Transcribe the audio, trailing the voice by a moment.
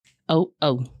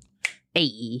Oh.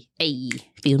 Hey,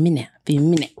 feel me now.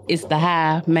 It's the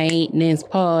High Maintenance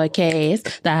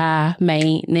Podcast. The High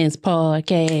Maintenance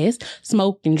Podcast.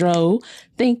 Smoking drove,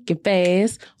 thinking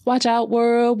fast. Watch out,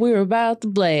 world, we're about to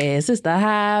blast. It's the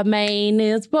High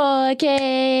Maintenance Podcast.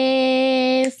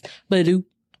 Ba-doo.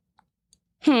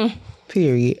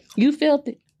 Period. You felt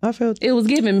it? I felt it. It was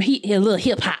giving me a little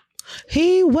hip hop.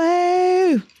 Heat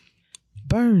wave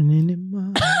burning in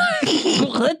my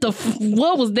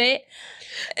What was that?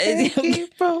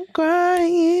 keep from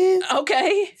crying.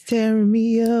 Okay. It's tearing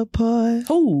me apart.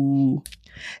 Ooh.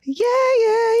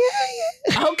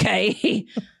 Yeah. Okay.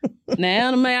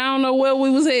 Now, man, I don't know where we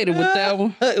was headed with that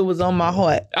one. It was on my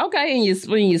heart. Okay, in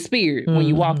your spirit when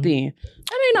you walked in.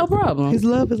 That ain't no problem. His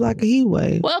love is like a heat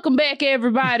wave. Welcome back,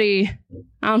 everybody.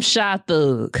 I'm Shy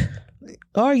Thug.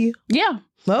 Are you? Yeah.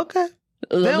 Okay.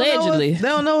 Allegedly. They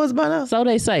don't know us by now. So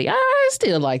they say. I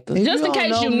still like them. If Just in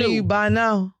case you me knew. by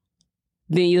now.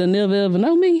 Then you'll never ever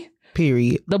know me.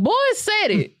 Period. The boys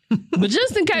said it. But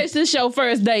just in case this your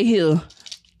first day here,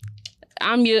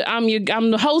 I'm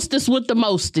the hostess with the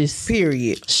mostest.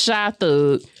 Period. Shy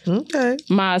Thug. Okay.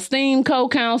 My esteemed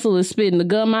co-counsel is spitting the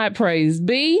gumite praise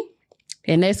B,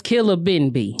 and that's Killer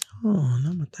Ben B. Oh,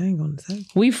 now my thing on the table.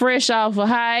 We fresh off a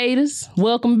hiatus.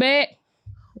 Welcome back.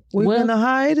 We've been a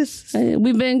hiatus.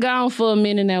 We've been gone for a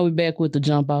minute. Now we're back with the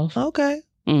jump off. Okay.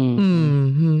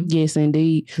 Mm. Yes,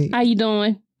 indeed. How you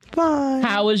doing? Fine.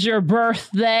 How was your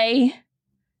birthday?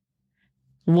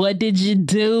 What did you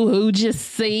do? Who'd you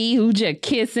see? Who'd you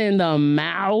kiss in the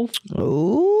mouth?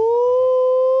 Ooh,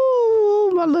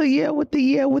 my little with the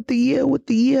year.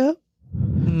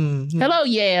 Mm-hmm. Hello,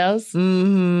 yells.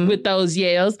 Mm-hmm. With those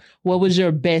yells, what was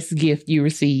your best gift you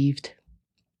received?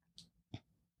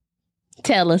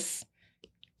 Tell us.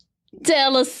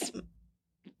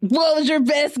 What was your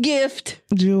best gift?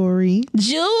 Jewelry.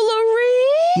 Jewelry?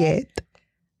 Yet.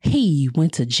 He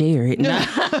went to Jared. Not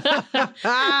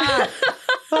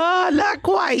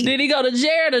quite. Did he go to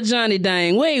Jared or Johnny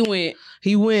Dang? Where he went?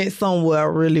 He went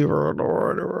somewhere really. Ooh,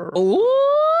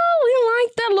 we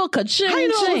like that little ka-ching. How you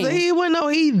know he went? No,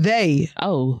 they.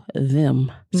 Oh,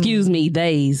 them. Excuse me,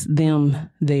 theys, them,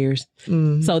 theirs.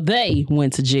 Mm. So they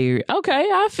went to Jared. Okay,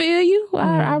 I feel you.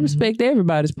 I respect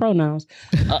everybody's pronouns.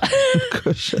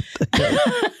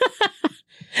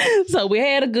 So we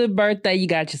had a good birthday. You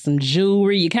got you some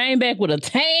jewelry. You came back with a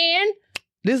tan.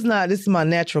 This is my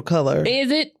natural color. Is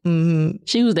it? Mm-hmm.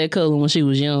 She was that color when she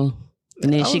was young.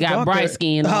 And then she got darker. bright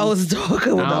skin. I was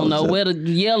darker. I don't know where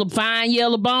the fine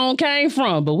yellow bone came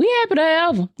from, but we happy to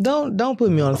have her. Don't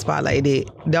put me on the spot like that.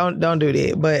 Don't do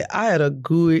that. But I had a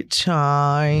good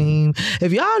time.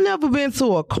 If y'all never been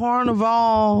to a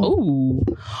carnival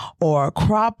or a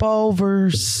crop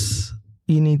overs,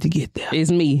 you need to get there.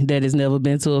 It's me that has never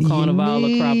been to a carnival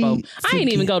or crop over. I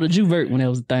ain't even go to Juvert when that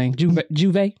was a thing. Juve.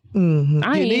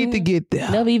 Mm-hmm. You need to get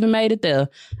there. Never even made it there.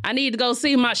 I need to go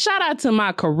see shout out to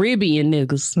my Caribbean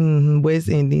niggas. Mm-hmm. West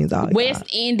Indians. West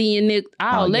Indian niggas.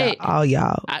 All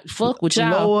y'all. I fuck with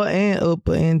y'all. Lower and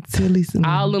upper Antilles.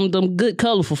 All them good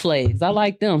colorful flags. I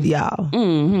like them. Y'all.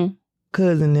 Mm-hmm.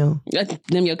 Cousin them.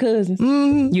 Them your cousins?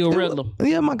 Mm-hmm. You a regular?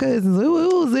 Yeah, my cousins. It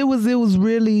was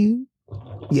really,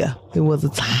 yeah, it was a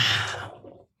time.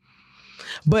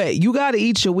 But you got to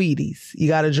eat your Wheaties. You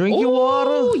got to drink your water.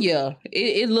 Oh, yeah.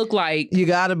 It looked like... You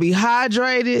got to be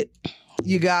hydrated.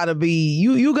 You got to be...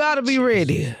 You got to be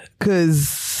ready.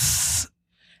 Because...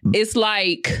 It's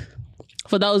like...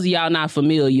 For those of y'all not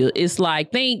familiar, it's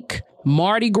like, think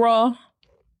Mardi Gras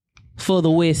for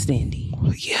the West Indies.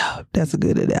 Yeah, that's a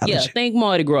good analogy. Yeah, think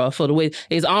Mardi Gras for the West.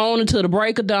 It's on until the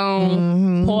break of dawn.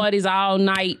 Mm-hmm. Parties all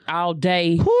night, all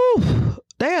day. Whew.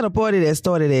 They had a party that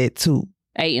started at 2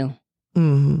 a.m.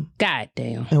 Mm-hmm. God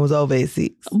damn. It was over at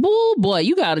 6.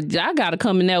 Boy, I gotta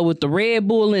come in there with the Red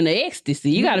Bull and the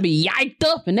ecstasy. You gotta be yiked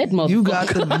up in that motherfucker. You got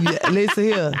to listen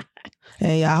here.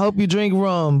 Hey, I hope you drink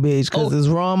rum, bitch, because it's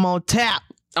rum on tap.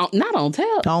 Not on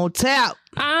tap. On tap.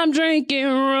 I'm drinking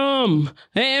rum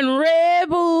and Red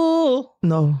Bull.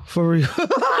 No, for real.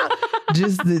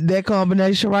 Just that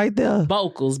combination right there.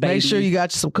 Vocals, baby. Make sure you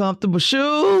got some comfortable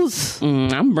shoes. I'm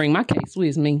gonna bring my case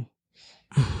with me.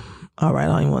 All right, I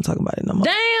don't even want to talk about it no more.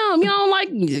 Damn, you don't like...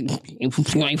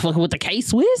 You ain't fucking with the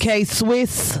K-Swiss?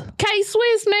 K-Swiss.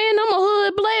 K-Swiss, man. I'm a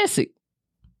hood classic.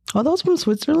 Are those from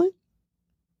Switzerland?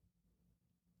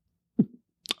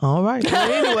 All right.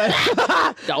 Well, anyway.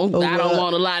 I don't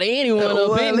want to lie to anyone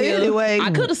up in here. Anyway. I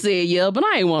could have said yeah, but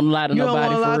I ain't want to lie to nobody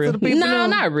don't for lie real. To the people no,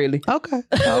 not really. Okay.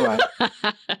 All right.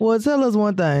 Well, tell us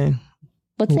one thing.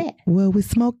 What's that? What we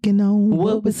smoking on?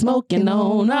 What we smoking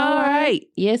on? All right.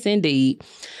 Yes, indeed.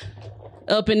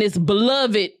 Up in this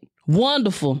beloved,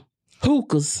 wonderful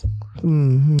hookahs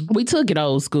We took it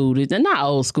old school. Not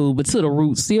old school, but to the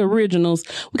roots, the originals.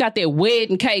 We got that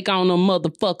wedding cake on them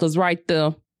motherfuckers right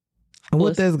there.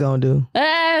 What that's gonna do?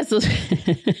 I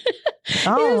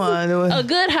don't mind it. A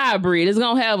good hybrid. It's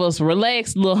gonna have us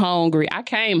relaxed, a little hungry. I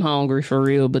came hungry for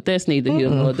real, but that's neither here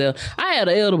nor there. I had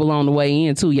an edible on the way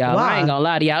in too, y'all. Why? I ain't gonna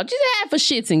lie to y'all. Just had for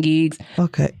shits and gigs.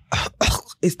 Okay.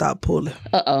 It stopped pulling.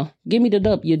 Give me the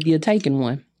dope. You're taking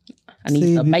one. I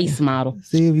need a base model.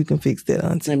 See if you can fix that,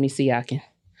 auntie. Let me see. I can.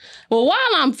 Well, while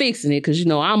I'm fixing it, because you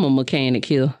know I'm a mechanic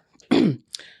here.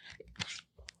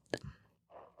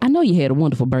 I know you had a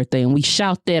wonderful birthday, and we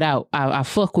shout that out. I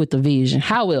fuck with the vision.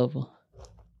 However,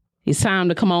 it's time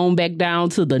to come on back down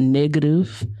to the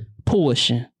negative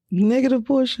portion. Negative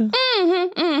portion?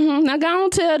 Now go on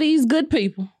tell these good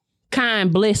people,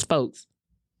 kind, blessed folks,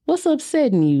 what's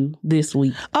upsetting you this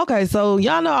week? Okay, so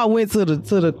y'all know I went to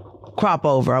the crop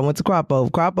over. I went to crop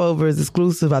over. Crop over is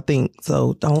exclusive, I think.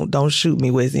 So don't shoot me,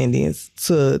 West Indians,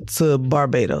 to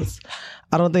Barbados.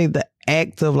 I don't think the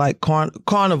act of like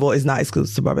carnival is not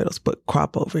exclusive to Barbados, but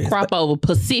crop over is. Crop over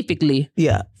specifically,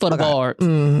 for the barbs.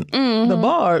 The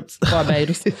barbs,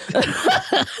 Barbados.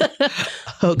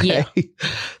 Okay,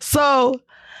 so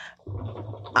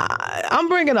I'm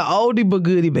bringing an oldie but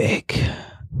goodie back.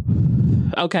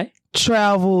 Okay,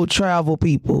 travel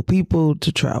people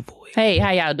to travel with. Hey,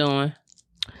 how y'all doing?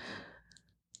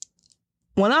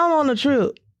 When I'm on a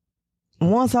trip,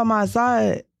 once I'm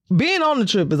outside. Being on the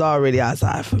trip is already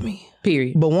outside for me.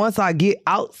 Period. But once I get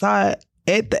outside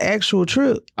at the actual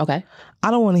trip, okay, I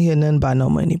don't want to hear nothing about no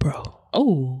money, bro.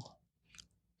 Oh.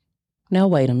 Now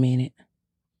wait a minute.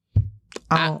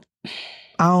 I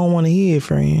don't want to hear it,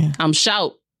 friend. I'm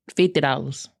short.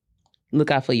 $50.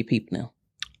 Look out for your people now.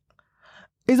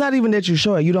 It's not even that you're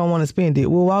short. You don't want to spend it.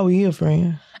 Well, why we here,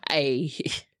 friend? Hey.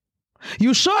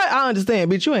 You short, I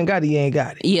understand, bitch. You ain't got it, you ain't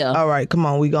got it. Yeah. All right, come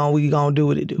on, we gonna do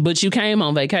what it do. But you came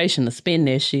on vacation to spend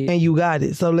that shit. And you got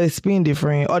it, so let's spend it,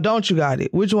 friend. Or don't you got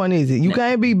it? Which one is it? You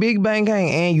can't be Big Bang Gang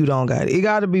and you don't got it. It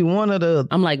gotta be one or the other.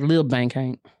 I'm like Lil Bang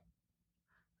Gang.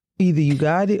 Either you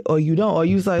got it or you don't. Or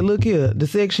you say, look here, the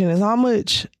section is how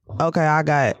much? Okay, I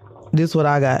got this what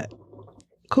I got.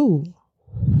 Cool.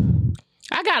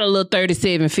 I got a little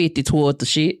 $37.50 toward the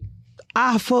shit.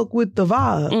 I fuck with the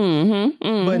vibe.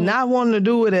 But not wanting to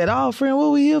do it at all, friend,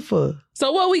 what we here for?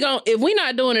 So what we gonna, if we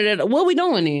not doing it, what we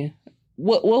doing then?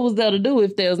 What was there to do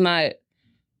if there's not?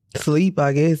 Sleep,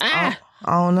 I guess. I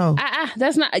don't know.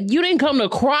 That's not, you didn't come to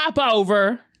crop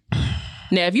over.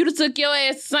 Now, if you took your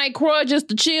ass to St. Croix just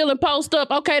to chill and post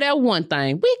up, okay, that's one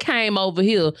thing. We came over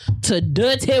here to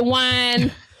dirty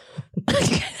wine.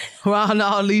 Around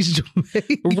all these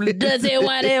Jamaicans. Dirty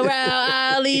wine around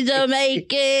all these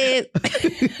Jamaicans.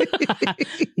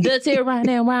 Dirty wine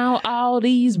around all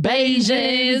these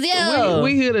Bajans. Yeah.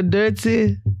 We here to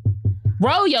dirty.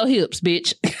 Roll your hips,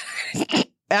 bitch.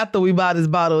 After we buy this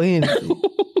bottle of Hennessy.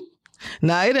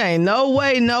 Now, it ain't no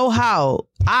way, no how.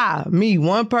 Me,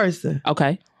 one person.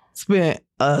 Okay. Spent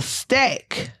a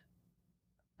stack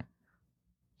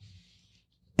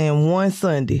in one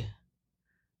Sunday.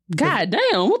 God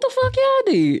damn, what the fuck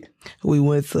y'all did? We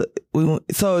went. So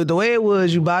the way it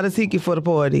was, you buy the ticket for the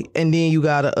party, and then you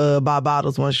gotta buy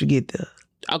bottles once you get there.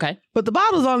 Okay. But the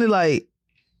bottle's only like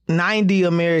 $90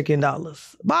 American.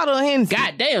 Bottle of Hennessy.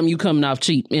 God damn, you coming off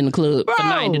cheap in the club for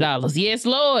 $90. Yes,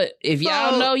 Lord. If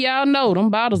y'all know, y'all know. Them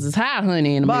bottles is high,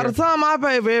 honey, in America. By the time I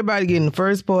paid for everybody getting the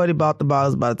first party, bought the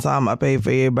bottles. By the time I paid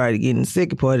for everybody getting the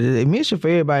second party, the admission for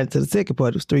everybody to the second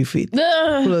party was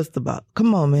 $350 plus the bottle.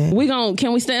 Come on, man.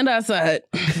 Can we stand outside?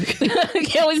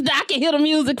 I can hear the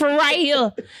music from right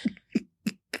here.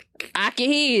 I can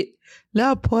hear it.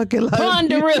 Not parking lot.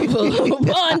 Pond the river.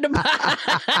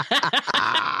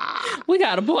 We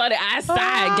got a party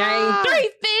outside,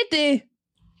 gang.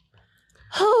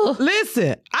 $350.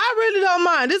 Listen, I really don't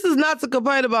mind. This is not to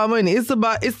complain about money. It's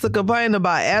to complain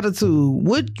about attitude.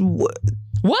 What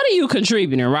are you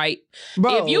contributing, right?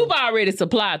 Bro. If you've already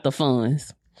supplied the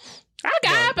funds.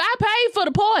 I paid for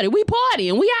the party. We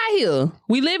partying. We out here.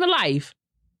 We living life.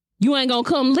 You ain't gonna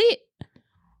come lit.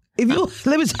 Let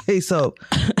me tell you something.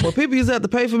 Well, people used to have to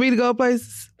pay for me to go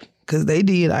places. Because they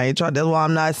did. I ain't trying. That's why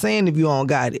I'm not saying if you don't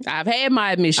got it. I've had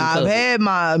my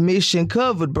admission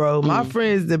covered, bro. My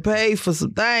friends that paid for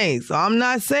some things. So I'm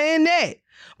not saying that.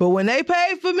 But when they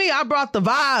paid for me, I brought the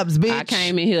vibes, bitch. I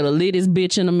came in here the littest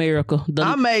bitch in America.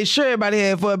 I made sure everybody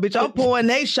had fun, bitch. I'm pouring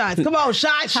they shots. Come on,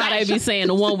 shot. How they be saying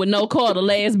the one with no car, the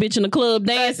last bitch in the club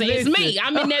dancing. It's me.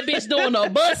 I'm in that bitch doing a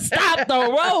bus stop the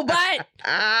robot.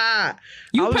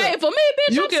 You paid for me,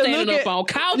 bitch. I'm standing up on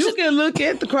couches. You can look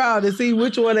at the crowd and see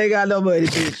which one they got no money,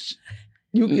 bitch.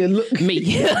 You can look.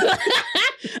 Me.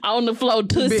 On the floor,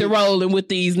 Tootsie rolling with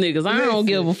these niggas. I don't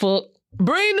give a fuck.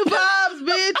 Bring the vibes,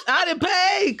 bitch. I done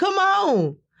paid. Come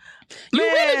on. You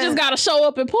really just gotta show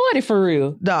up and party for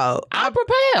real. Dog. I'm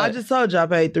prepared. I just told you I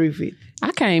paid $350.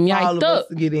 I came all yiked of up us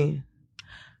to get in.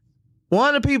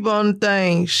 One of the people on the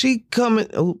thing, she coming.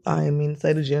 Oh, I didn't mean to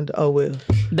say the gender. Oh well.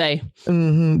 They.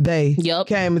 They. Yep.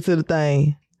 Came into the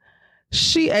thing.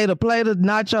 She ate a plate of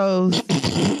nachos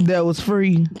that was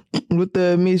free with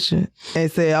the admission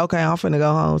and said, okay, I'm finna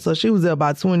go home. So she was there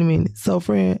about 20 minutes. So,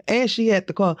 friend, and she had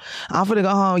the car. I'm finna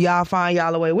go home. Y'all find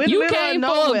y'all away. You came for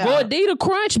a gordita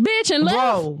crunch, bitch, and left?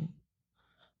 Bro.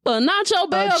 A nacho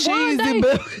bell grande.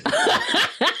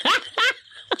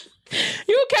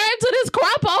 You came to this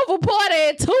crop over party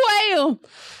at 2 a.m.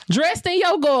 dressed in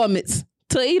your garments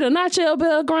to eat a nacho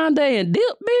bell grande and dip,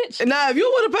 bitch. Now, if you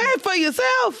would have paid for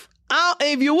yourself,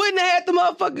 if you wouldn't have had the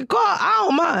motherfucking car, I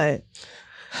don't mind.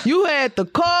 You had the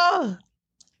car, and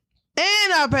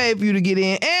I paid for you to get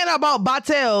in, and I bought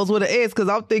Battels with an S because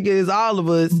I'm thinking it's all of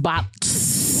us.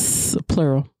 Bots,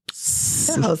 plural.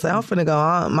 I'm finna go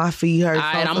on. My feet hurt. All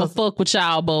right, I'm gonna fuck with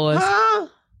y'all boys. Huh?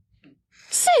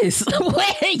 Sis,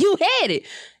 where you headed?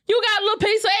 You got a little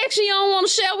piece of action you don't want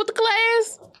to share with the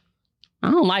class?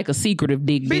 I don't like a secretive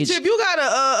dick, bitch. Bitch, if you got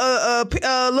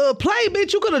a little play,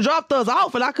 bitch, you could have dropped us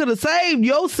off and I could have saved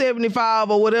your 75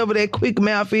 or whatever that quick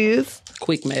mouth is.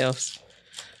 Quick mouths.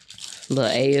 Little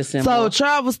ASMR. So,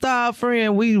 travel style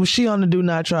friend, she on the do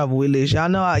not travel with list. Y'all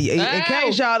know, in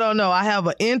case y'all don't know, I have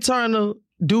an internal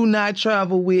do not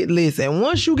travel with list. And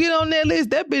once you get on that list,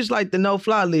 that bitch like the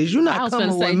no-fly list. You not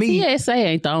coming with me. TSA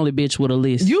ain't the only bitch with a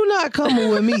list. You not coming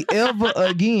with me ever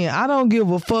again. I don't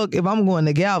give a fuck if I'm going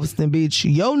to Galveston, bitch.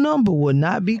 Your number will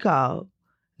not be called.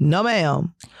 No,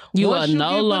 ma'am. You are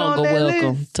no longer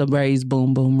welcome to Ray's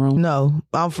Boom Boom Room. No,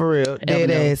 I'm for real. Dead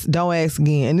ass. Don't ask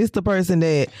again. And this the person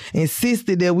that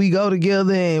insisted that we go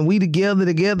together and we together.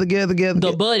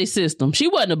 The buddy system. She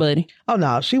wasn't a buddy. Oh,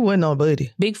 no. She wasn't no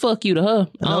buddy. Big fuck you to her.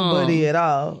 No buddy at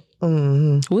all.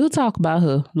 Mm-hmm. We'll talk about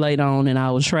her later on in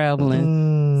our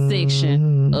traveling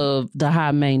section of the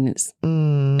high maintenance.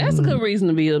 That's a good reason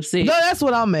to be upset. No, that's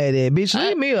what I'm mad at, bitch.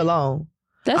 Leave me alone.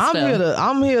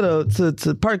 I'm here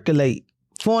to percolate,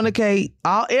 fornicate,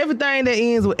 everything that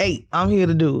ends with 8. I'm here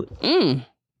to do it.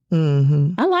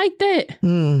 I like that.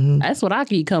 That's what I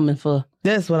keep coming for.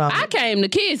 That's what I came to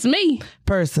kiss me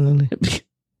personally.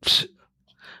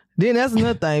 Then that's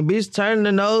another thing, bitch. Turning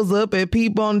the nose up at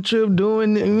people on the trip,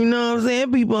 doing, you know what I'm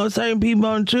saying? Certain people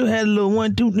on the trip had a little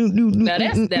 1, 2, Now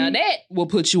that will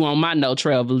put you on my no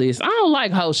travel list. I don't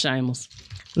like hoe shamers.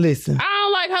 Listen, I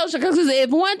don't like hoe shamers because if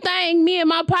one thing me and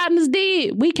my partners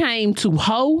did, we came to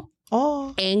hoe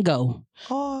and go.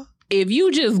 If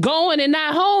you just going and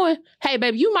not hoeing, hey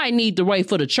baby, you might need to wait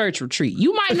for the church retreat.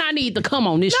 You might not need to come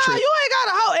on this trip. You ain't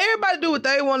gotta hoe. Everybody do what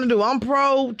they want to do. I'm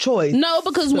pro-choice. No,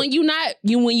 because when you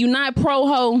not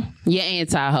pro-hoe, you're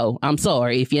anti-hoe. I'm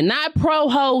sorry. If you're not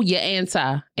pro-hoe, you're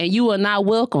anti. And you are not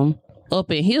welcome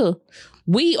up in here.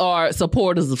 We are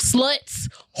supporters of sluts,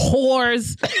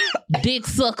 whores, dick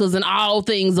suckers, and all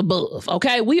things above.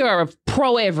 Okay? We are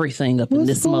pro everything up in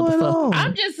this motherfucker.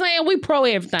 I'm just saying we pro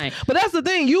everything. But that's the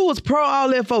thing. You was pro all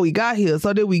that before we got here.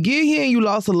 So did we get here and you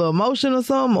lost a little emotion or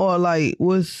something? Or like,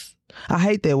 I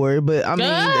hate that word, but I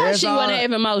mean, she wasn't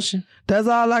having emotion. That's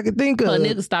all I could think of. Her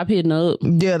niggas stopped hitting her up.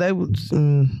 Yeah, they was.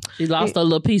 She lost a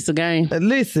little piece of game.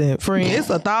 Listen, friend, it's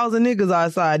 1,000 niggas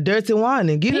outside dirty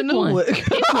whining. Get a new one.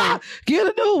 Get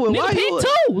a new one.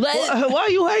 Why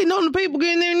you hating on the people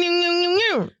getting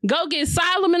there? Go get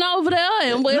Solomon over there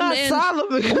and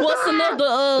Solomon. What's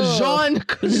another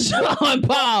Jean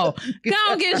Paul.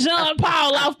 Go get Jean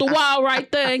Paul off the wall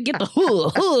right there and get the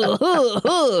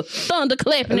thunder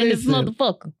clapping in this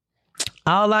motherfucker.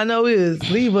 All I know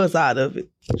is leave us out of it,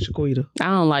 Shaquita. I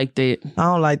don't like that. I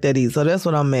don't like that either. So that's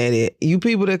what I'm mad at. You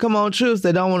people that come on trips,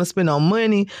 they don't want to spend no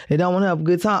money. They don't want to have a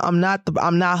good time. I'm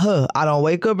not her. I don't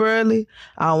wake up early.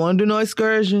 I don't want to do no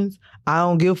excursions. I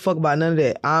don't give a fuck about none of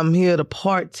that. I'm here to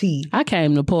party. I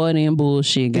came to party and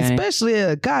bullshit, gang. Especially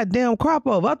at a goddamn crop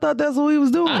over. I thought that's what we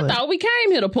was doing. I thought we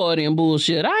came here to party and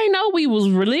bullshit. I didn't know we was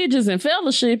religious and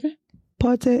fellowshipping.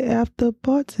 Party after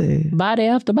party. Body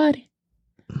after body.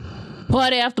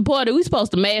 Party after party, we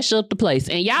supposed to mash up the place.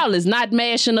 And y'all is not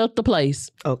mashing up the place.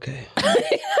 Okay.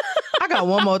 I got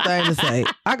one more thing to say.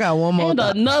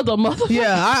 Another motherfucker.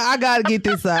 Yeah, I got to get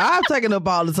this out. I'm taking up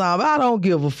all the time, but I don't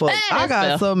give a fuck. I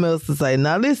got something else to say.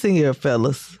 Now listen here,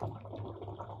 fellas.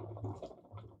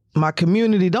 My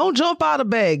community, don't jump out of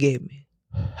bag at me.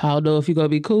 I don't know if you're going to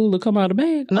be cool to come out of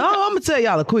bag. No, I'm going to tell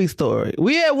y'all a quick story.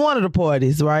 We had one of the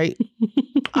parties, right?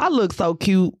 I look so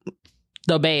cute.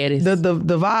 The baddest.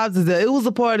 The vibes is that it was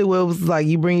a party where it was like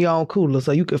you bring your own cooler,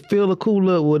 so you could fill the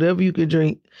cooler, whatever you could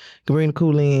drink, you could bring the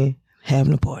cooler in,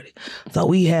 having a party. So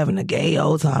we having a gay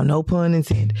old time, no pun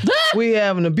intended. We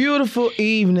having a beautiful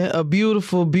evening, a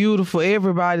beautiful, beautiful.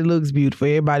 Everybody looks beautiful.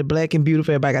 Everybody black and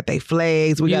beautiful. Everybody got their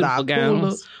flags. We Beautiful got our cooler.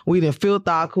 gowns. We done filled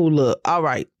our cooler. All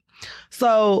right.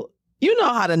 So you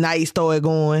know how the night started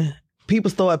going. People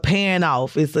started pairing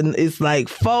off. It's like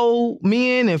 4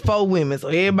 men and 4 women. So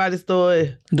everybody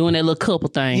started doing that little couple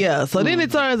thing. Yeah. So then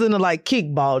it turns into like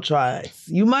kickball tries.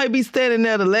 You might be standing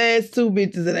there the last 2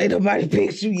 bitches and ain't nobody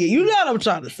picked you yet. You know what I'm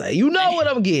trying to say. You know what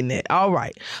I'm getting at. All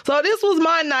right. So this was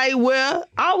my night where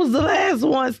I was the last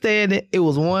one standing. It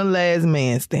was one last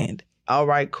man standing. All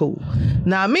right, cool.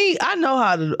 Now me, I know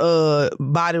how to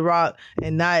body rock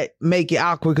and not make it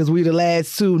awkward because we the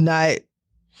last 2 night.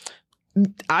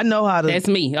 I know how to. That's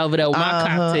me over there with my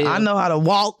cocktail. I know how to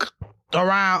walk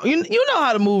around. You know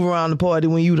how to move around the party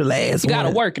when you the last one. You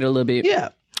gotta work it a little bit. Yeah.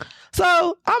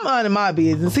 So I'm under my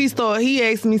business. He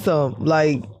asked me something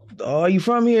like, "Are you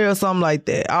from here?" or something like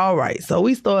that. All right. So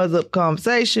we started up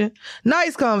conversation.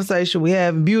 Nice conversation. We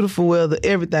having beautiful weather.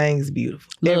 Everything's beautiful.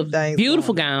 Everything's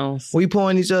beautiful fine. gowns. We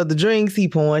pouring each other drinks. He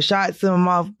pouring shots in my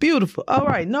mouth. Beautiful. All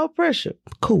right. No pressure.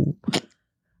 Cool.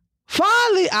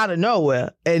 Finally, out of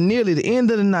nowhere, at nearly the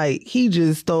end of the night, he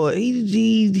just started.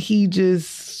 He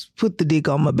just put the dick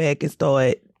on my back and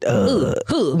started. Yeah.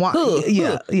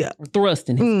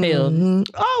 Thrusting his belly.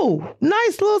 Oh,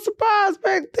 nice little surprise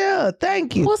back there.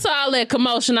 Thank you. What's all that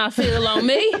commotion I feel on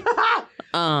me?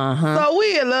 So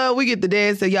we in love. We get the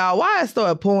dance. And y'all, why it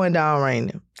started pouring down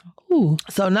raining? Ooh.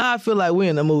 So now I feel like we're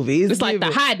in a movie. It's like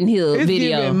the Hiding Hill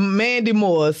video. Giving Mandy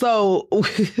Moore. So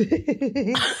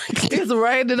it's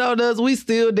raining on us. We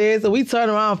still dancing. We turn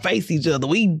around and face each other.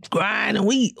 We grind and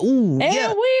we we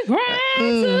grind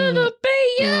to the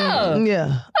beat. Yeah.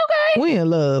 Okay. We in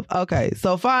love. Okay.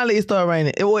 So finally it started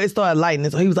raining. It started lightning.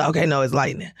 So he was like, okay, no, it's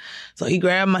lightning. So he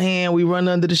grabbed my hand. We run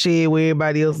under the shed where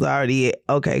everybody else is already at.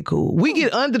 Okay, cool. We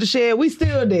get under the shed. We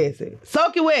still dancing.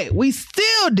 Soaking wet. We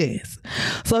still dancing.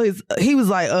 So he was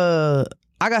like, I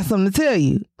got something to tell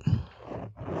you.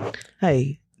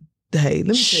 Hey, let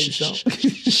me tell you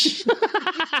something.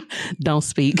 Don't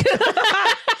speak.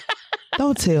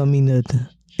 Don't tell me nothing.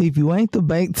 If you ain't the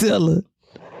bank teller,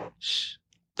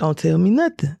 don't tell me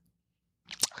nothing.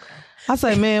 I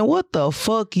say, man, what the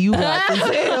fuck you got to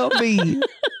tell me?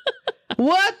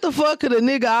 What the fuck of the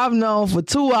nigga I've known for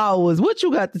 2 hours? What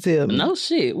you got to tell me? No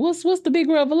shit. What's the big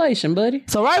revelation, buddy?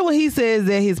 So right when he says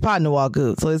that, his partner walk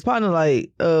up. So his partner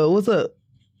like, what's up?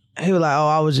 He was like, oh,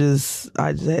 I just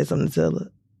had something to tell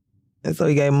her. And so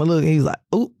he gave him a look and he was like,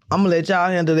 oop, I'm gonna let y'all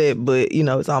handle that, but you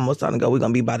know, it's almost time to go. We're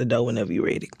gonna be by the door whenever you're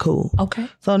ready. Cool. Okay.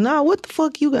 So now what the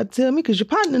fuck you got to tell me? Because your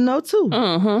partner know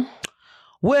too.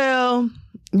 Well,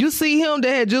 you see him that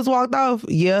had just walked off?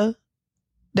 Yeah.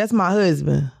 That's my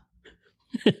husband.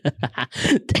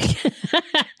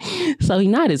 So he's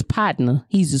not his partner.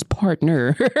 He's his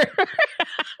partner.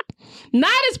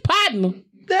 Not his partner.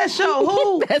 That show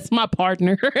who? That's my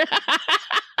partner.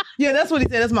 Yeah, that's what he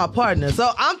said. That's my partner. So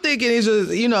I'm thinking it's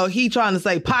just, you know, he trying to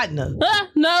say partner.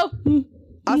 No.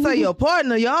 I say your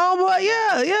partner, your homeboy.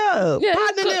 Yeah.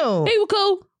 Partner cool. them. He was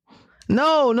cool.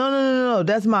 No.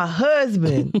 That's my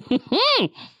husband.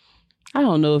 I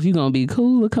don't know if you're gonna be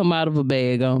cool or come out of a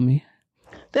bag on me.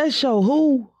 That show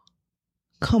who?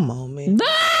 Come on, man.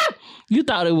 You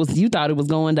thought it was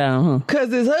going down, huh? Cause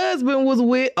his husband was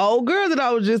with old girl that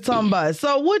I was just talking about.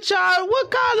 So what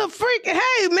kind of freaking,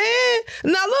 hey man.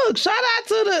 Now look, shout out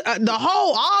to the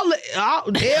whole, all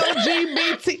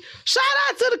LGBT. Shout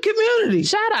out to the community.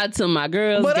 Shout out to my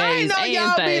girls, but gays, I ain't know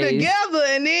y'all things. be together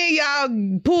and then y'all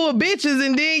pull bitches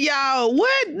and then y'all,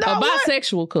 what? No, a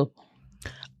bisexual couple.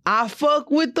 I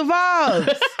fuck with the vibes.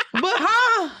 But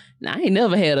huh? Now, I ain't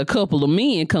never had a couple of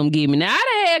men come get me. Now, I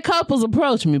done had couples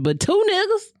approach me, but 2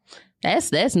 niggas,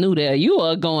 that's new there. You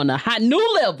are going to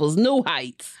new levels, new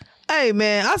heights. Hey,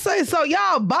 man, I say so.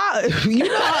 Y'all buy, you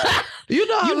You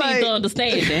like, need to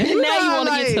understand that. Now you want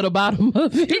to get to the bottom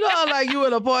of it. You know how like you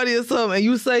at a party or something and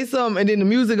you say something and then the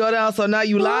music go down, so now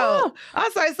you loud. I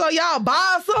say, so y'all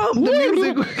buy something? The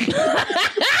music.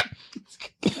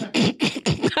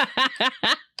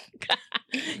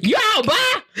 Y'all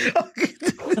buy?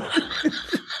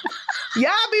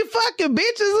 Y'all be fucking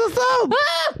bitches or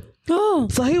something?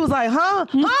 So he was like, huh?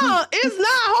 It's not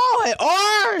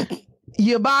hard. Or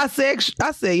you're bisexual.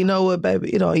 I said, you know what,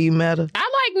 baby? It don't even matter.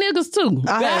 I like niggas too.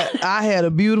 I had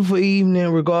a beautiful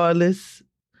evening regardless.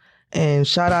 And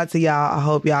shout out to y'all. I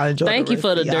hope y'all enjoy. Thank you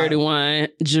for the dirty wine,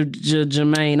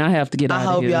 Jermaine. I have to get out of here.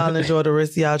 I hope y'all enjoy the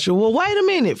rest of y'all trip. Well, wait a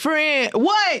minute, friend.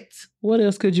 What? What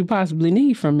else could you possibly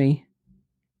need from me?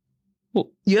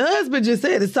 Your husband just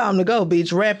said it's time to go,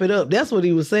 bitch. Wrap it up. That's what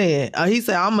he was saying. He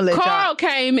said, I'm going to let Carl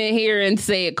came in here and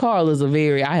said, Carl is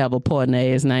I have a partner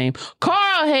ass name.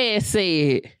 Carl had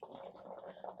said,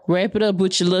 wrap it up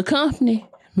with your little company.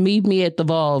 Meet me at the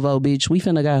Volvo, bitch. We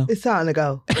finna go. It's time to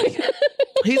go.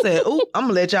 He said, ooh, I'm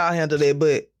going to let y'all handle that,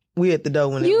 but we at the door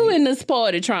when you in this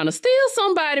party trying to steal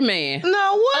somebody, man.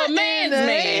 No, what a man's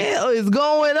man hell is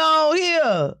going on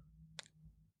here?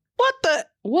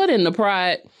 What in the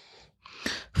pride?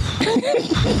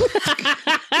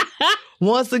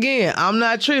 Once again, I'm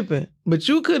not tripping, but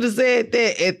you could have said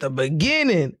that at the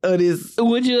beginning of this.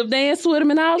 Would you have danced with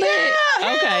him and all that?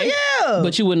 Yeah, okay. Yeah.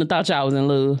 But you wouldn't have thought y'all was in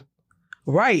love.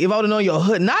 Right. If I would have known your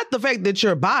husband, not the fact that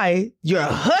you're bi, your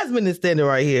husband is standing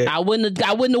right here. I wouldn't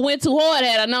have went too hard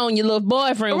had I known your little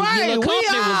boyfriend, your little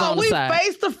company was on the side. We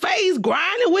face to face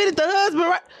grinding with it, the husband,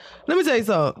 right? Let me tell you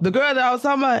something. The girl that I was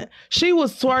talking about, she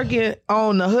was twerking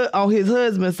on his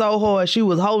husband so hard she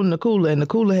was holding the cooler, and the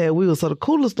cooler had wheels, so the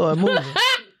cooler started moving.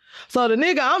 So the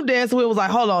nigga I'm dancing with was like,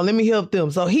 hold on, let me help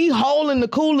them. So he holding the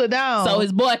cooler down. So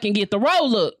his boy can get the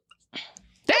roll up.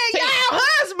 That's y'all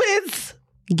husbands.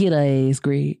 Get her ass,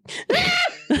 Greg.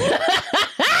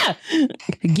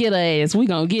 Get her ass. We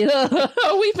gonna get her.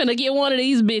 We finna get one of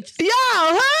these bitches. Y'all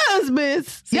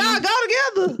husbands. See? Y'all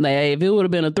go together. Like, if it would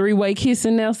have been a 3-way kiss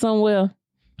in there somewhere,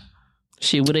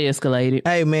 shit would have escalated.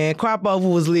 Hey, man, crop over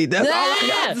was lit. That's all I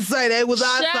got to say. They was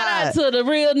outside. Shout out to the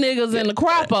real niggas in the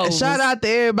crop overs. Shout out to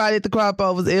everybody at the crop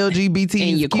overs, LGBT.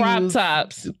 And your crop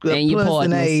tops. And your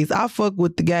partners. A's. I fuck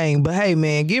with the gang. But hey,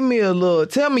 man, give me a little,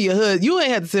 tell me your husband. You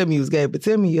ain't have to tell me you was gay, but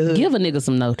tell me your husband. Give a nigga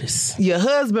some notice. Your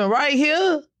husband right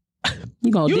here.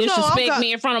 You gonna disrespect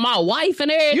me in front of my wife and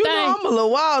everything? You know I'm a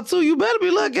little wild too. You better be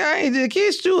lucky I ain't just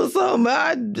kissed you or something.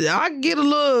 But I get a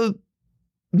little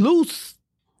loose.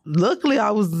 Luckily, I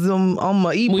was on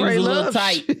my eat, pray, love.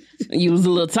 You was a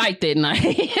little tight that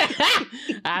night.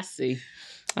 I see.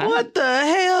 What the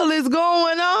hell is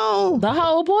going on? The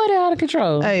whole party out of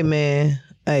control. Hey, man.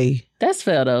 Hey. That's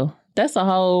fair, though. That's a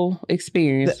whole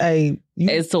experience.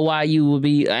 As to why you would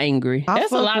be angry.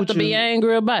 That's a lot to be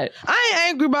angry about. I ain't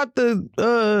angry about the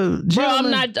bro, I'm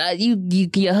not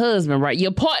your husband, right?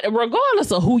 Your partner,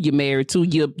 regardless of who you're married to,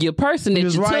 your person that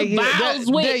you took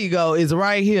vows with. There you go. It's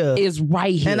right here. It's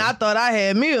right here. And I thought I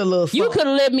had me a little something. You could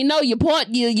have let me know your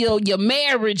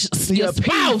marriage, your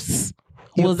spouse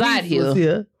was out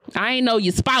here. I ain't know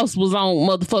your spouse was on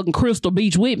motherfucking Crystal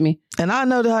Beach with me. And I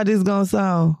know how this is gonna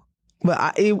sound.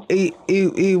 But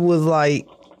it was like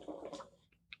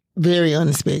very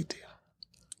unexpected.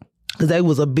 Because they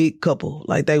was a big couple.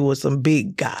 Like they were some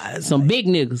big guys. Some big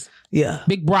niggas. Yeah.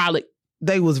 Big brolic.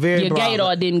 They was very Your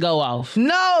gator didn't go off.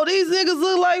 No, these niggas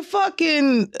look like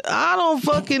fucking, I don't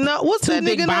fucking know. What's that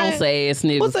nigga name? Bounce ass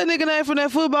niggas. What's that nigga name from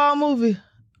that football movie?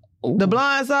 Ooh. The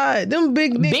Blind Side. Them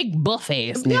big niggas. Big buff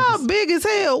ass niggas. Y'all big as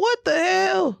hell. What the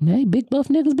hell? Hey, big buff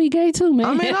niggas be gay too, man.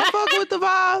 I mean, I fuck with the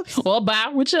vibes. Or bi,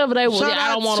 whichever they want. I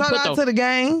don't want to put shout out to the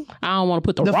gang. I don't want to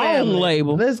put the wrong family.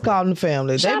 label. Let's call them the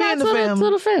family. Shout they be out in the family. To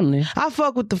the family. I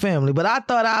fuck with the family, but I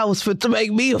thought I was fit to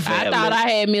make me a family. I thought I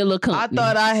had me a little company. I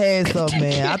thought I had something,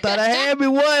 man. I thought I had me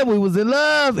one. We was in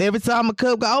love. Every time a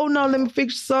cup go, oh no, let me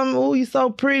fix you something. Ooh, you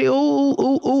so pretty. Ooh,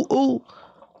 ooh, ooh, ooh.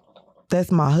 That's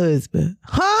my husband.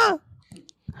 Huh?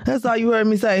 That's all you heard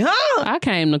me say, huh? I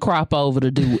came to crop over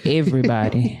to do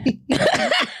everybody.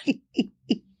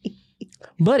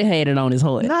 Buddy had it on his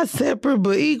heart. Not separate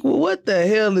but equal. What the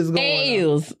hell is going on? It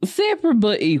is separate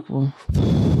but equal.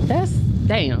 That's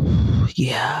damn.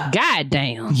 Yeah. God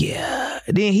damn. Yeah.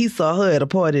 Then he saw her at a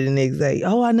party the next day.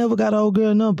 Oh, I never got an old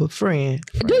girl number. Friend.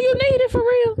 Do you need it for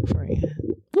real? Friend.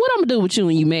 What I'm gonna do with you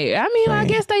when you married? I mean, I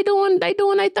guess they doing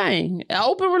their thing.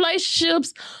 Open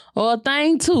relationships or a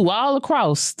thing too, all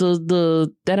across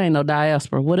the that ain't no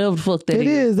diaspora. Whatever the fuck that is. It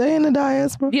is. They in the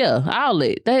diaspora. Yeah,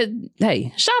 outlet.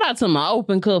 Hey, shout out to my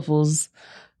open couples,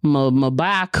 my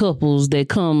bi couples that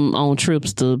come on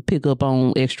trips to pick up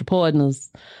on extra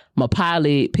partners. My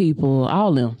pilot people,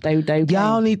 all them. They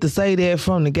y'all need to say that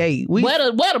from the gate. Wear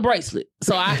the bracelet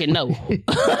so I can know.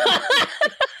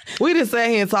 We didn't sat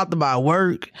here and talked about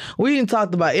work. We didn't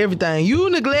talk about everything. You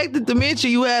neglected to mention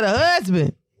you had a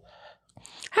husband.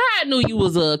 How I knew you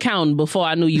was a accountant before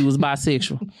I knew you was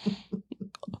bisexual?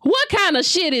 What kind of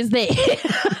shit is that?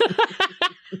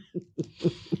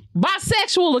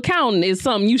 Bisexual accountant is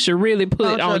something you should really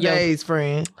put on your days,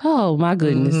 friend. Oh my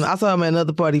goodness! I saw him at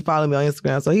another party. Follow me on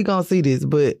Instagram, so he gonna see this.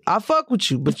 But I fuck with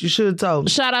you. But you should have told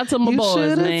me. Shout out to my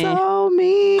boys, man. You should have told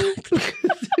me.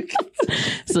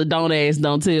 So don't ask,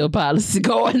 don't tell policy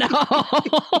going on.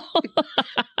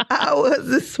 I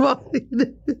wasn't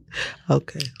smoking.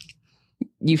 Okay.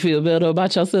 You feel better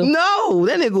about yourself? No,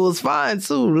 that nigga was fine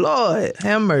too. Lord,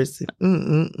 have mercy.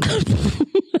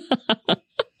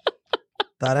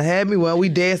 Thought I had me when we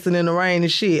dancing in the rain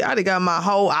and shit. I done got my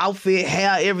whole outfit,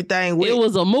 hair, everything wet. It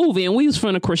was a movie, and we was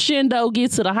finna crescendo,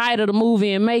 get to the height of the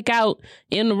movie, and make out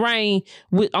in the rain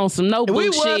on some notebook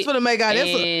we shit. was finna make out.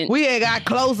 We had got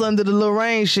close under the little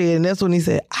rain shit, and that's when he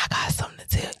said, I got something to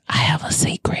tell you. I have a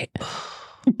secret.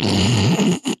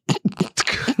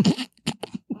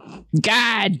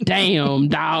 God damn,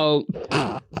 dog.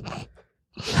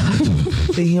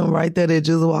 See him right there that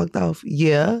just walked off?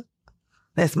 Yeah.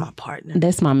 That's my partner.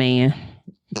 That's my man.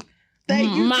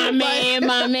 Thank you. My man.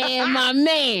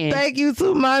 Thank you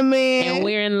to my man. And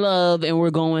we're in love and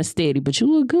we're going steady. But you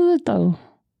look good though.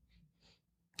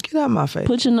 Get out my face.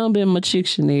 Put your number in my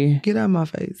Chicktionary. Get out my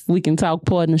face. We can talk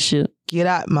partnership. Get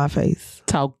out my face.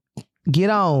 Talk. Get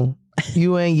on.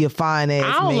 You and your fine ass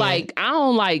I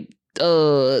don't like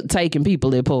taking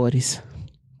people at parties.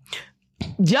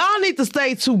 Y'all need to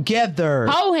stay together.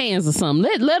 Hold hands or something.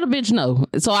 Let a bitch know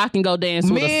so I can go dance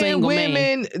with a single man.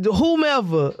 Men, women,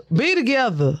 whomever. Be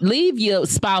together. Leave your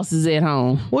spouses at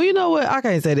home. Well, you know what? I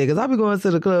can't say that because I be going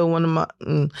to the club one of my...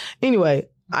 Anyway,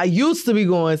 I used to be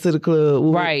going to the club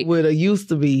with a used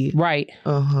to be. Right.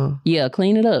 Uh-huh. Yeah,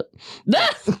 clean it up.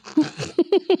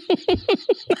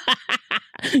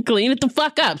 Clean it the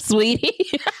fuck up, sweetie.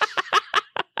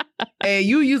 And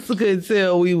you used to couldn't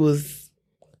tell we was...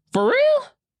 For real?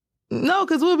 No,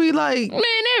 because we'll be like... Man,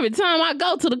 every time I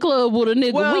go to the club with a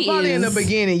nigga, probably in the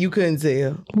beginning, you couldn't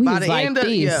tell. By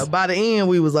the end,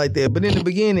 we was like that. But in the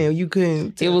beginning, you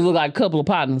couldn't tell. It would look like a couple of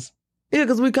partners. Yeah,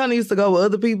 because we kind of used to go with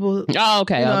other people. Oh,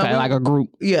 okay, like a group.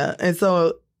 Yeah, and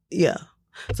so, yeah.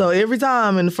 So every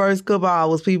time in the first couple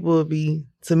hours, people would be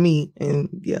to me, and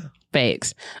yeah.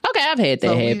 Facts. Okay, I've had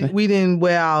that happen. We didn't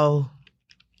wear our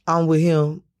I'm with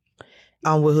him,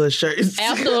 I'm with her shirts.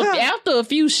 After a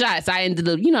few shots, I ended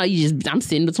up, I'm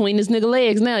sitting between this nigga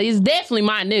legs now. It's definitely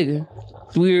my nigga.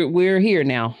 We're here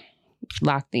now,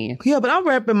 locked in. Yeah, but I'm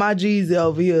rapping my Jeezy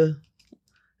over here,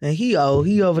 and he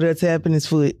over there tapping his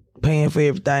foot, paying for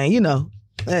everything.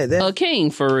 That's a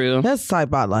king for real. That's the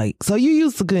type I like. So you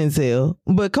used to couldn't tell,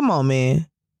 but come on, man.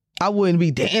 I wouldn't be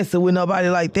dancing with nobody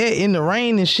like that in the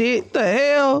rain and shit. The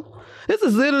hell? This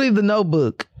is literally The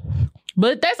Notebook.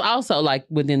 But that's also like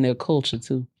within their culture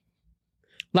too.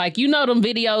 Like, them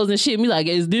videos and shit, me like,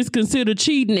 is this considered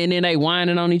cheating? And then they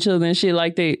whining on each other and shit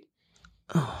like that.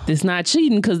 It's not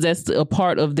cheating because that's a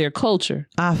part of their culture.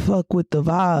 I fuck with the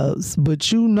vibes, but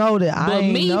you know that I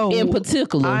ain't know. But me in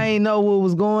particular, I ain't know what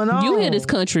was going on. You hear this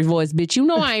country voice, bitch. You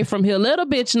know I ain't from here. Let a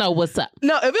bitch know what's up.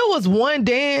 No, if it was one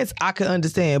dance, I could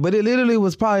understand. But it literally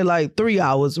was probably like 3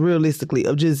 hours, realistically,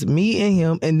 of just me and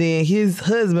him. And then his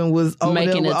husband was over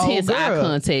making there with intense eye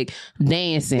contact,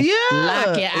 dancing,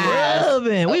 locking eyes.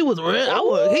 Rubbing. We was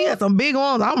rubbing. He had some big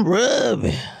arms. I'm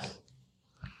rubbing.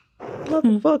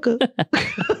 Motherfucker.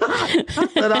 I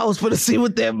thought I was finna see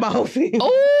what that mouth is.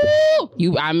 Oh,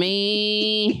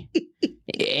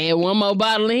 and one more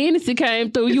bottle of Hennessy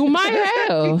came through, you might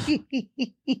have.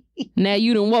 Now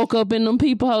you done woke up in them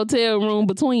people hotel room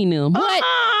between them. What?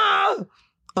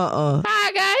 How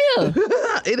I got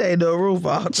here? It ain't no roof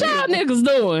out there. Y'all niggas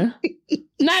doing?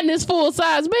 Not in this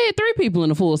full-size bed. 3 people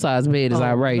in a full-size bed is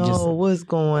outrageous. No, what's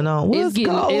going on? It's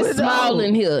small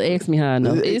in here. Ask me how I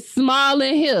know. It's small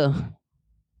in here.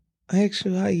 Ask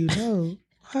you how you know.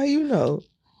 How you know?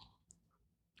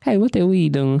 Hey, what that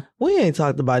weed doing? We ain't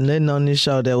talked about nothing on this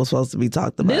show that was supposed to be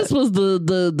talked about. This was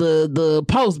the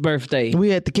post-birthday. We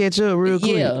had to catch up real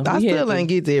quick. Yeah, I still ain't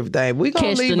get to everything. We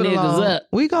gonna leave it alone. Up.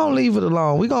 We gonna leave it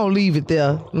alone. We gonna leave it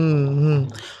there.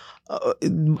 Mm-hmm.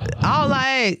 All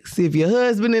I ask, if your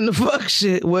husband in the fuck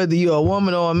shit, whether you're a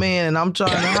woman or a man, and I'm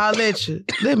trying to holler at you,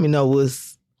 let me know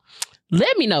what's.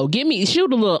 Let me know.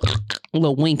 Shoot a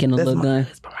little wink and a little gun.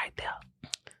 Right there.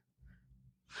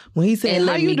 When he said,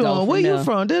 how you doing? Where you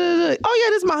from? Oh, yeah,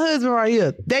 this is my husband right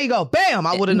here. There you go. Bam,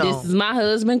 I would have known. This is my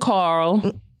husband, Carl.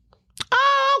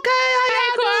 Oh, okay.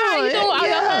 How you doing? Oh,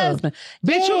 your husband.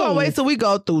 Bitch, you gonna wait till we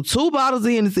go through 2 bottles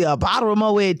of Hennessy, a bottle of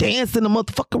Moet, dance in the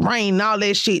motherfucking rain and all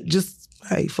that shit. Just,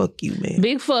 hey, fuck you, man.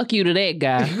 Big fuck you to that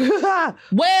guy.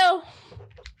 Well,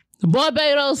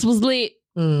 Barbados was lit.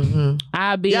 Mm-hmm.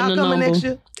 I'll be Y'all in the coming number. Next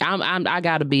year? I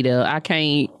gotta be there. I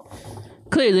can't.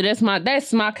 Clearly, that's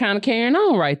my kind of carrying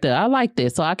on right there. I like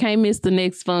that, so I can't miss the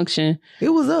next function. It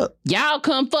was up. Y'all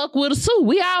come fuck with us too.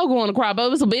 We all going to crop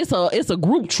up. It's a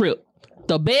group trip.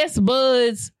 The best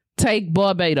buds take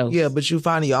Barbados. Yeah, but you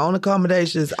find your own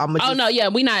accommodations.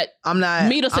 We not. I'm not.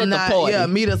 Meet us at the party. Yeah,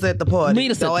 meet us at the party.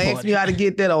 Don't ask me how to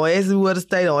get there. Don't ask me where to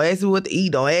stay. Don't ask me what to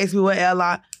eat. Don't ask me what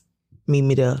airline. Meet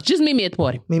me there. Just meet me at the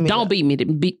party. Don't beat me.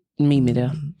 Meet me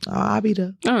there. Oh, I'll be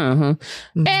there.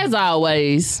 As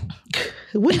always.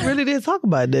 We really didn't talk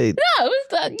about that. No,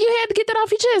 you had to get that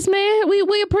off your chest, man.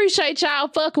 We appreciate y'all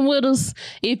fucking with us.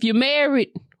 If you're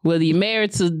married, whether you're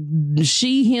married to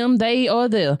she, him, they, or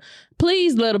them,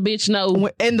 please let a bitch know.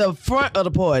 In the front of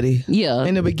the party. Yeah.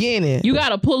 In the beginning. You got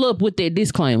to pull up with that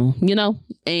disclaimer,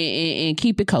 and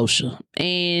keep it kosher.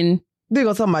 And they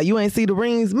gonna talk about you ain't see the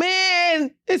rings.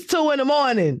 Man, it's 2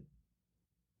 a.m.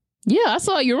 Yeah, I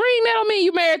saw your ring. That don't mean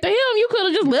you married to him. You could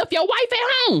have just left your wife at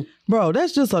home. Bro,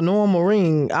 that's just a normal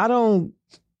ring.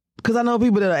 Because I know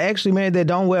people that are actually married that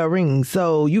don't wear rings.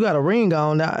 So you got a ring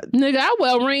on. Nigga, I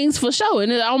wear rings for sure.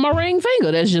 And on my ring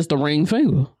finger, that's just a ring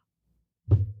finger.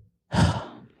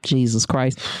 Jesus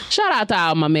Christ. Shout out to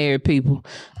all my married people.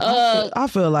 I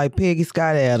feel like Peggy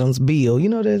Scott Adams, Bill. You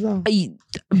know that song?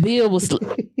 Bill was...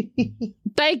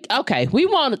 Okay, we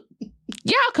want to...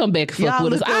 Y'all come back and fuck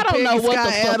with us. I don't know what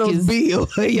the fuck is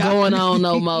going on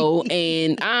no more.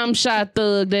 And I'm Shot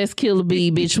Thug. That's Killer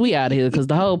B. Bitch, we out of here because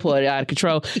the whole party out of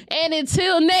control. And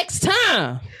until next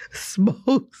time.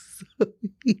 Smokes.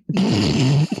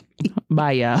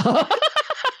 Bye, y'all.